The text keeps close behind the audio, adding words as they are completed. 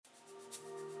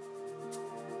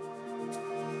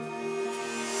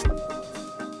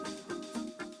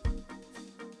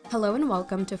Hello and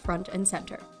welcome to Front and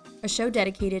Center, a show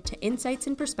dedicated to insights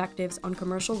and perspectives on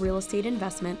commercial real estate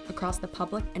investment across the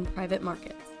public and private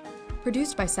markets.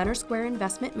 Produced by Center Square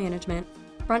Investment Management,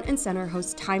 Front and Center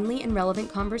hosts timely and relevant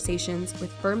conversations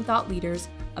with firm thought leaders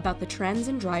about the trends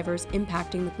and drivers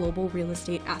impacting the global real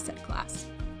estate asset class.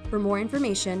 For more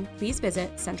information, please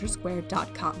visit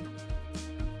centersquare.com.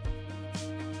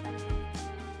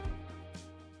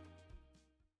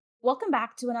 Welcome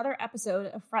back to another episode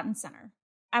of Front and Center.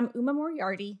 I'm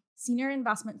Moriarity, Senior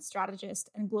Investment Strategist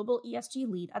and Global ESG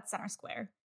Lead at Center Square,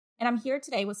 and I'm here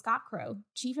today with Scott Crowe,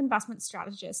 Chief Investment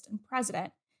Strategist and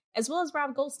President, as well as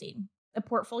Rob Goldstein, the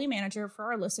Portfolio Manager for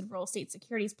our listed real estate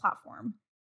securities platform.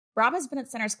 Rob has been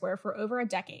at Center Square for over a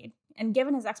decade, and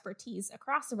given his expertise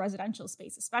across the residential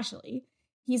space especially,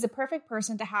 he's a perfect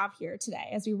person to have here today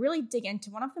as we really dig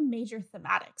into one of the major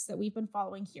thematics that we've been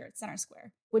following here at Center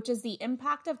Square, which is the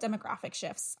impact of demographic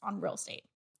shifts on real estate.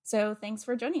 So thanks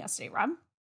for joining us today, Rob.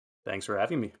 Thanks for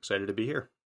having me. Excited to be here.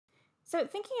 So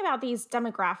thinking about these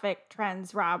demographic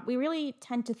trends, Rob, we really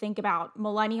tend to think about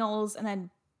millennials and then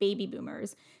baby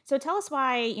boomers. So tell us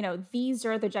why, these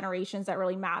are the generations that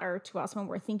really matter to us when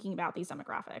we're thinking about these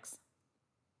demographics.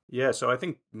 Yeah, so I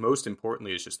think most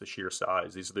importantly is just the sheer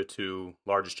size. These are the two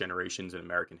largest generations in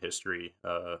American history.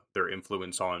 Their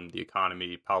influence on the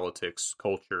economy, politics,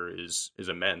 culture is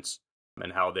immense,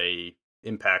 and how they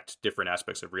impact different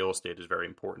aspects of real estate is very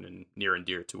important and near and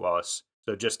dear to us.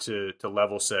 So just to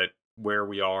level set where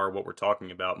we are, what we're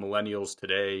talking about, millennials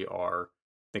today are,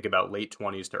 think about late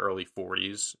 20s to early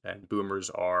 40s, and boomers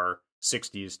are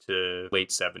 60s to late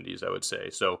 70s, I would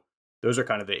say. So those are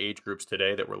kind of the age groups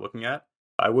today that we're looking at.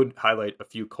 I would highlight a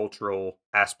few cultural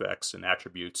aspects and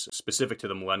attributes specific to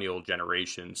the millennial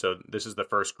generation. So this is the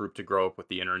first group to grow up with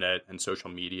the internet and social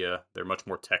media. They're much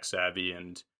more tech savvy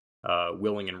and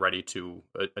willing and ready to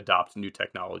adopt new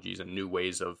technologies and new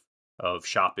ways of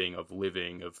shopping, of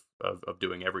living, of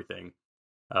doing everything.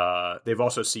 They've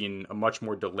also seen a much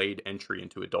more delayed entry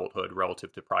into adulthood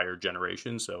relative to prior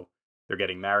generations. So they're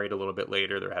getting married a little bit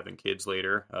later. They're having kids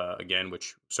later, again,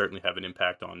 which certainly have an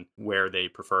impact on where they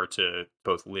prefer to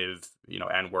both live,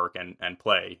 and work and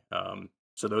play.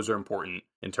 So those are important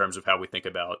in terms of how we think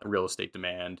about real estate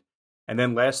demand. And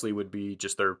then lastly would be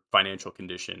just their financial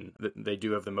condition. They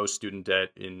do have the most student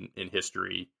debt in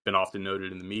history, been often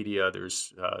noted in the media.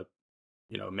 There's,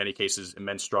 in many cases,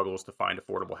 immense struggles to find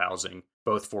affordable housing,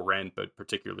 both for rent, but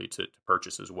particularly to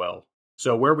purchase as well.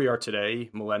 So where we are today,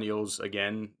 millennials,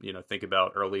 again, think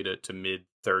about early to mid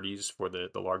 30s for the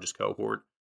largest cohort.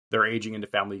 They're aging into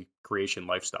family creation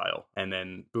lifestyle. And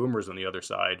then boomers on the other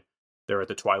side, they're at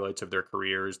the twilights of their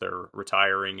careers. They're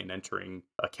retiring and entering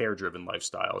a care-driven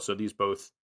lifestyle. So these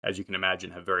both, as you can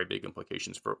imagine, have very big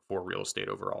implications for real estate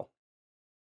overall.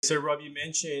 So, Rob, you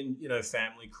mentioned,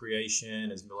 family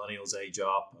creation as millennials age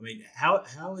up. I mean,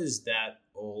 how is that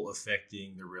all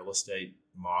affecting the real estate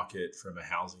market from a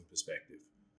housing perspective?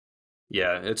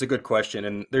 Yeah, it's a good question.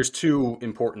 And there's two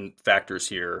important factors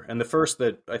here. And the first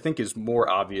that I think is more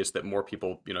obvious that more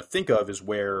people, think of is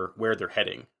where they're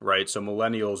heading, right? So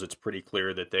millennials, it's pretty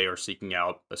clear that they are seeking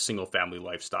out a single family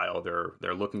lifestyle.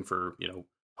 They're looking for,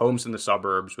 homes in the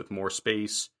suburbs with more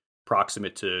space,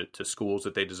 proximate to schools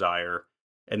that they desire.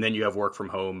 And then you have work from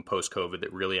home post-COVID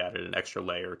that really added an extra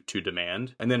layer to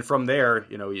demand. And then from there,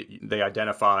 they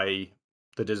identify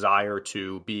the desire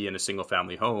to be in a single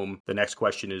family home. The next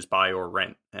question is buy or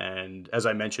rent. And as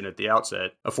I mentioned at the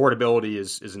outset, affordability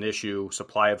is an issue.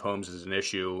 Supply of homes is an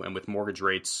issue. And with mortgage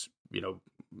rates,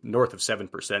 north of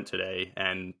 7% today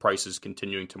and prices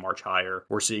continuing to march higher,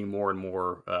 we're seeing more and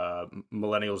more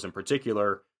millennials in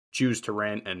particular choose to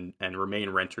rent and remain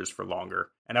renters for longer.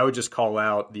 And I would just call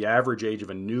out the average age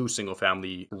of a new single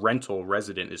family rental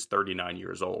resident is 39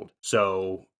 years old.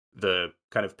 So the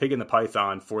kind of pig in the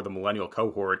python for the millennial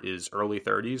cohort is early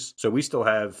 30s. So we still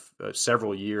have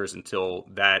several years until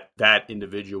that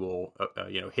individual,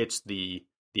 hits the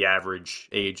average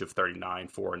age of 39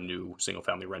 for a new single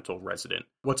family rental resident.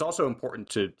 What's also important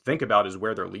to think about is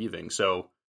where they're leaving. So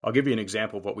I'll give you an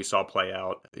example of what we saw play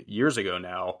out years ago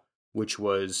now, which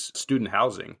was student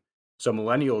housing. So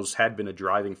millennials had been a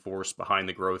driving force behind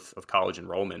the growth of college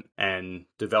enrollment, and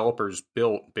developers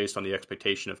built based on the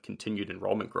expectation of continued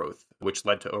enrollment growth, which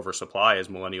led to oversupply as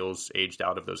millennials aged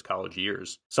out of those college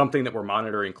years. Something that we're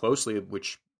monitoring closely,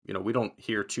 which we don't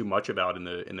hear too much about in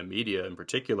the media in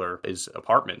particular, is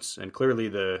apartments. And clearly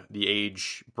the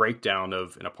age breakdown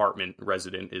of an apartment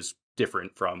resident is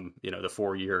different from, the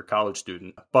 4-year college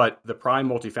student. But the prime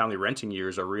multifamily renting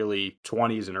years are really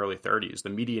 20s and early 30s. The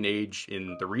median age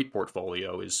in the REIT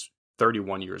portfolio is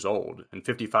 31 years old, and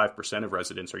 55% of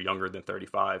residents are younger than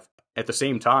 35. At the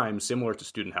same time, similar to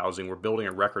student housing, we're building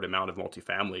a record amount of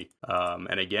multifamily.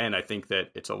 And again, I think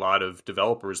that it's a lot of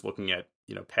developers looking at,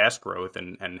 past growth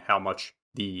and how much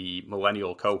the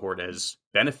millennial cohort has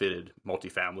benefited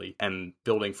multifamily and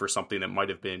building for something that might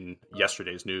have been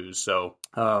yesterday's news. So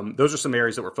those are some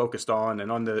areas that we're focused on. And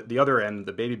on the other end,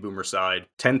 the baby boomer side,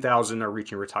 10,000 are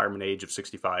reaching retirement age of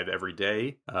 65 every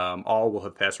day. All will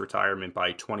have passed retirement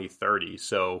by 2030.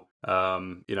 So,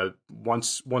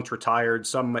 once retired,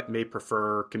 some may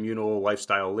prefer communal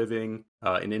lifestyle living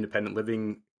in independent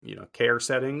living, care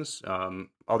settings.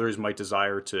 Others might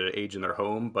desire to age in their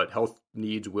home, but health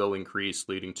needs will increase,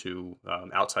 leading to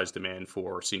outsized demand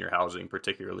for senior housing,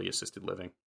 particularly assisted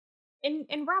living.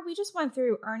 And Rob, we just went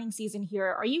through earnings season here.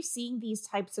 Are you seeing these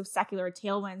types of secular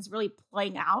tailwinds really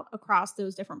playing out across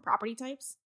those different property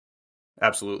types?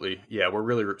 Absolutely. Yeah, we're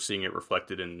really seeing it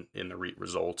reflected in the REIT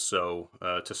results. So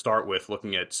to start with,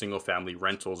 looking at single family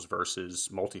rentals versus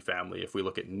multifamily, if we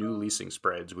look at new leasing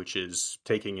spreads, which is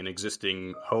taking an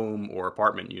existing home or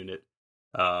apartment unit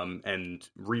and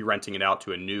re-renting it out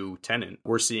to a new tenant,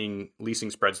 we're seeing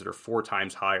leasing spreads that are 4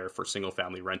 times higher for single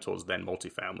family rentals than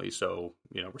multifamily. So,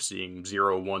 we're seeing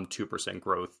 0, 1, 2%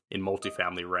 growth in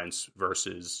multifamily rents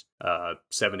versus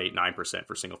 7, 8, 9%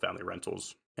 for single family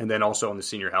rentals. And then also on the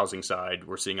senior housing side,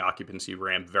 we're seeing occupancy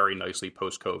ramp very nicely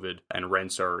post-COVID, and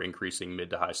rents are increasing mid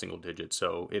to high single digits.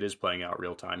 So it is playing out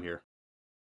real time here.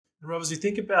 And Rob, as you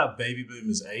think about baby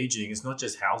boomers aging, it's not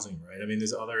just housing, right? I mean,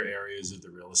 there's other areas of the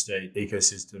real estate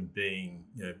ecosystem being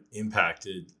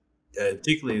impacted,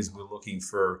 particularly as we're looking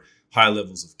for high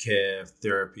levels of care,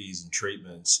 therapies, and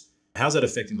treatments. How's that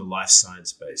affecting the life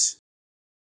science space?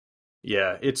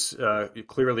 Yeah, it's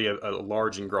clearly a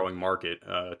large and growing market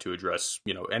to address,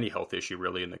 any health issue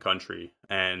really in the country.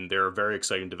 And there are very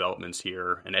exciting developments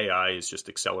here. And AI is just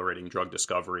accelerating drug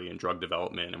discovery and drug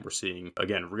development. And we're seeing,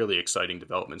 again, really exciting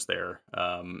developments there.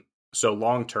 So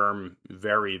long-term,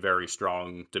 very, very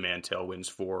strong demand tailwinds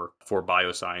for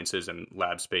biosciences and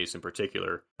lab space in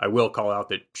particular. I will call out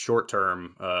that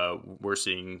short-term, we're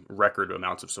seeing record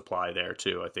amounts of supply there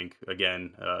too. I think,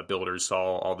 again, builders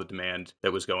saw all the demand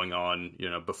that was going on,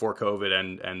 before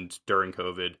COVID and during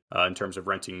COVID in terms of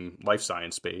renting life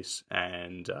science space,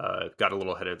 and got a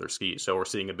little ahead of their skis. So we're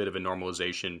seeing a bit of a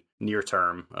normalization near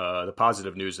term. The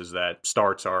positive news is that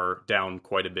starts are down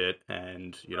quite a bit,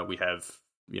 and we have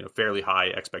fairly high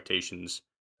expectations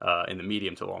in the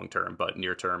medium to long term, but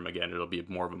near term, again, it'll be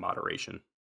more of a moderation.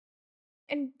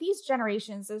 And these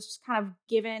generations, as just kind of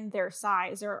given their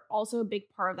size, are also a big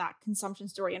part of that consumption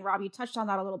story. And Rob, you touched on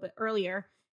that a little bit earlier,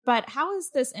 but how is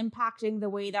this impacting the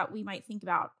way that we might think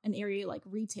about an area like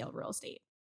retail real estate?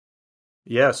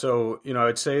 Yeah, so,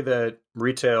 I'd say that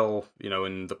retail,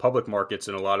 in the public markets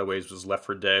in a lot of ways was left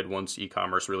for dead once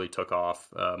e-commerce really took off.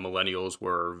 Millennials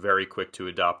were very quick to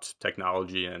adopt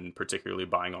technology, and particularly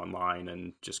buying online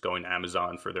and just going to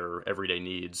Amazon for their everyday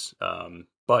needs.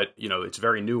 But, it's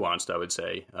very nuanced, I would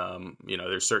say.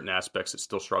 There's certain aspects that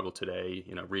still struggle today.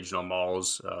 Regional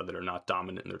malls that are not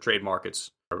dominant in their trade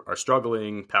markets are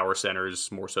struggling. Power centers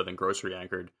more so than grocery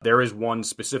anchored. There is one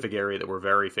specific area that we're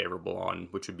very favorable on,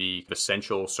 which would be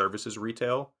essential services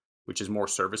retail, which is more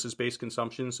services-based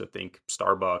consumption. So think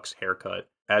Starbucks, haircut.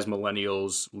 As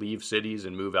millennials leave cities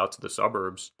and move out to the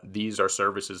suburbs, these are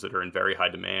services that are in very high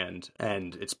demand.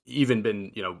 And it's even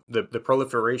been, the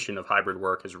proliferation of hybrid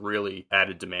work has really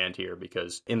added demand here,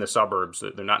 because in the suburbs,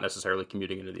 they're not necessarily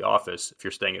commuting into the office. If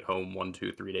you're staying at home 1,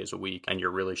 2, 3 days a week and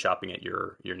you're really shopping at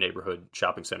your neighborhood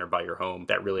shopping center by your home,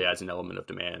 that really adds an element of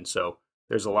demand. So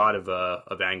there's a lot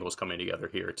of angles coming together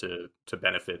here to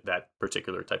benefit that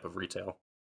particular type of retail.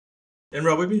 And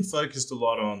Rob, we've been focused a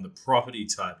lot on the property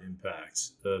type impact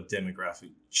of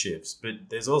demographic shifts, but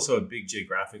there's also a big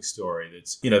geographic story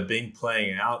that's, being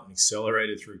playing out and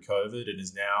accelerated through COVID and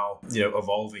is now,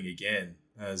 evolving again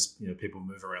as, people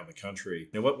move around the country.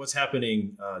 What's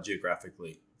happening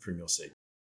geographically from your seat?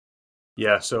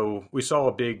 Yeah, so we saw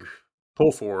a big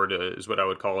pull forward is what I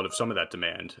would call it, of some of that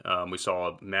demand. We saw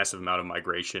a massive amount of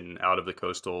migration out of the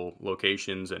coastal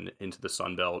locations and into the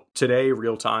Sun Belt. Today,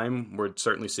 real time, we're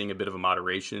certainly seeing a bit of a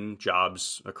moderation.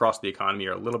 Jobs across the economy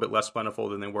are a little bit less plentiful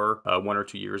than they were 1 or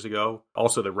 2 years ago.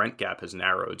 Also, the rent gap has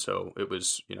narrowed. So it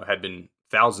was, had been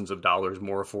thousands of dollars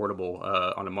more affordable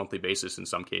on a monthly basis in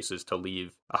some cases to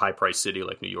leave a high-priced city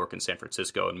like New York and San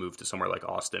Francisco and move to somewhere like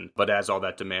Austin. But as all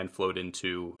that demand flowed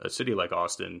into a city like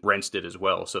Austin, rents did as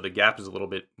well. So the gap is a little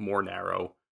bit more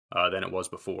narrow. than it was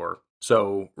before.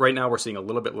 So right now we're seeing a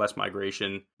little bit less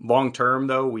migration. Long term,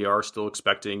 though, we are still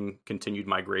expecting continued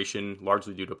migration,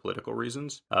 largely due to political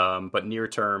reasons. But near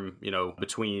term,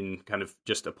 between kind of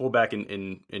just a pullback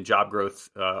in job growth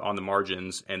on the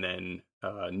margins and then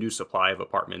new supply of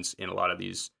apartments in a lot of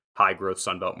these high growth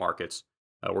Sunbelt markets,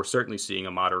 we're certainly seeing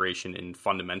a moderation in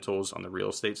fundamentals on the real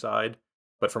estate side.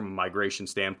 But from a migration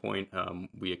standpoint,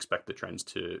 we expect the trends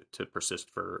to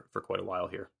persist for quite a while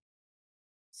here.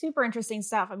 Super interesting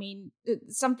stuff. I mean,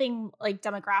 something like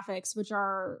demographics, which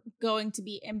are going to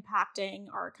be impacting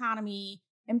our economy,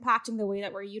 impacting the way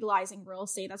that we're utilizing real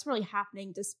estate, that's really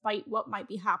happening despite what might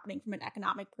be happening from an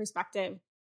economic perspective.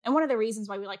 And one of the reasons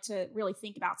why we like to really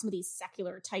think about some of these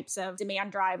secular types of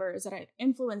demand drivers that are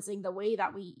influencing the way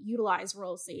that we utilize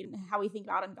real estate and how we think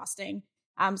about investing.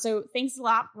 So thanks a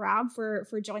lot, Rob, for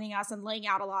joining us and laying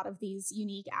out a lot of these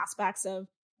unique aspects of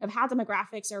how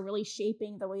demographics are really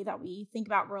shaping the way that we think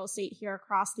about real estate here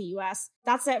across the U.S.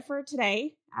 That's it for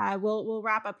today. We'll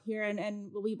wrap up here and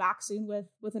we'll be back soon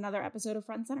with another episode of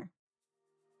Front and Center.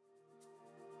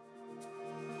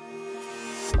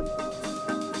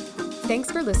 Thanks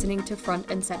for listening to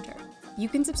Front and Center. You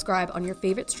can subscribe on your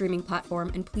favorite streaming platform,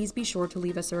 and please be sure to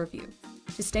leave us a review.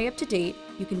 To stay up to date,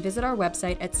 you can visit our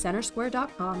website at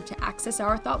centersquare.com to access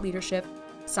our thought leadership,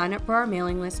 sign up for our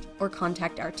mailing list, or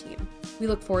contact our team. We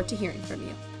look forward to hearing from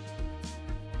you.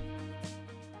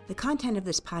 The content of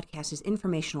this podcast is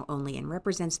informational only and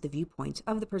represents the viewpoints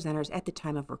of the presenters at the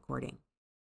time of recording.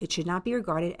 It should not be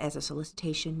regarded as a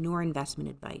solicitation nor investment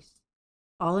advice.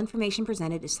 All information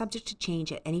presented is subject to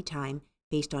change at any time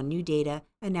based on new data,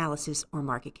 analysis, or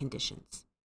market conditions.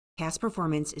 Past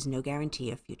performance is no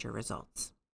guarantee of future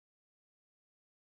results.